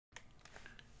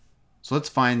So let's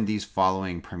find these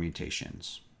following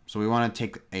permutations. So we want to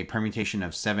take a permutation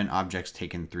of 7 objects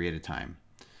taken 3 at a time.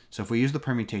 So if we use the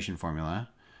permutation formula,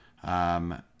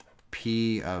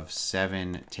 P of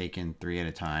 7 taken 3 at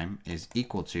a time is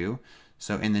equal to,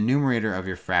 so in the numerator of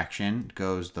your fraction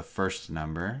goes the first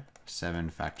number,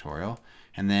 7 factorial,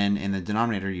 and then in the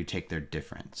denominator you take their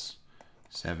difference,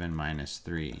 7 minus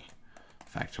 3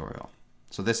 factorial.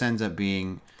 So this ends up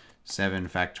being 7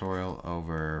 factorial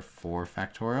over 4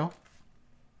 factorial.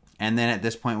 And then at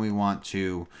this point we want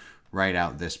to write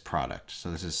out this product.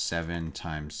 So this is 7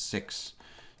 times 6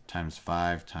 times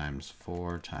 5 times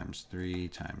 4 times 3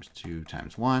 times 2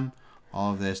 times 1.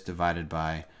 All of this divided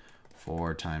by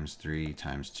 4 times 3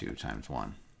 times 2 times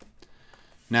 1.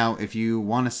 Now, if you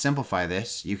want to simplify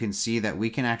this, you can see that we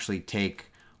can actually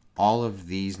take all of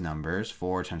these numbers,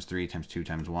 4 times 3 times 2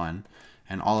 times 1,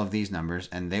 and all of these numbers,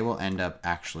 and they will end up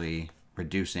actually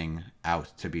reducing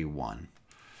out to be 1.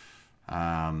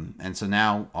 And so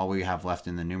now all we have left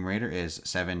in the numerator is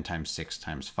 7 times 6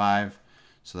 times 5.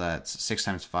 So that's 6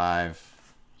 times 5.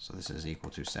 So this is equal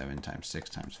to 7 times 6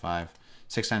 times 5.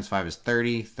 6 times 5 is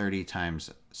 30. 30 times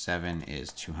 7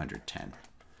 is 210.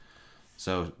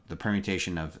 So the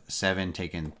permutation of 7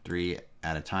 taken 3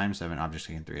 at a time, 7 objects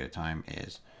taken 3 at a time,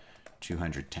 is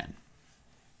 210.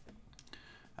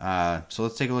 So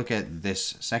let's take a look at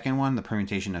this second one, the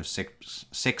permutation of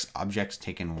six objects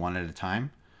taken 1 at a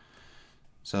time.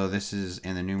 So this is,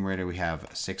 in the numerator we have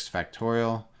 6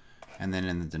 factorial, and then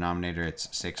in the denominator it's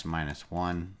 6 minus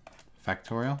 1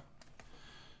 factorial.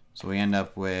 So we end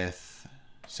up with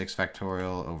 6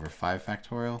 factorial over 5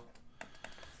 factorial.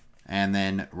 And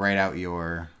then write out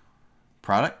your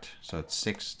product. So it's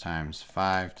 6 times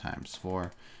 5 times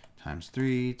 4 times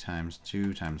 3 times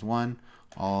 2 times 1.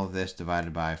 All of this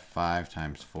divided by 5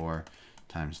 times 4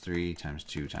 times 3 times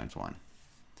 2 times 1.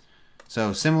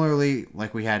 So similarly,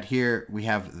 like we had here, we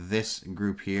have this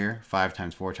group here, 5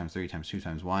 times 4 times 3 times 2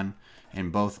 times 1,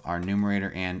 in both our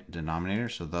numerator and denominator.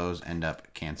 So those end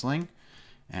up canceling.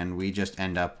 And we just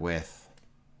end up with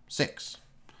 6.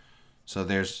 So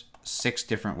there's 6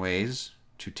 different ways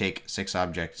to take 6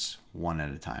 objects 1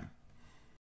 at a time.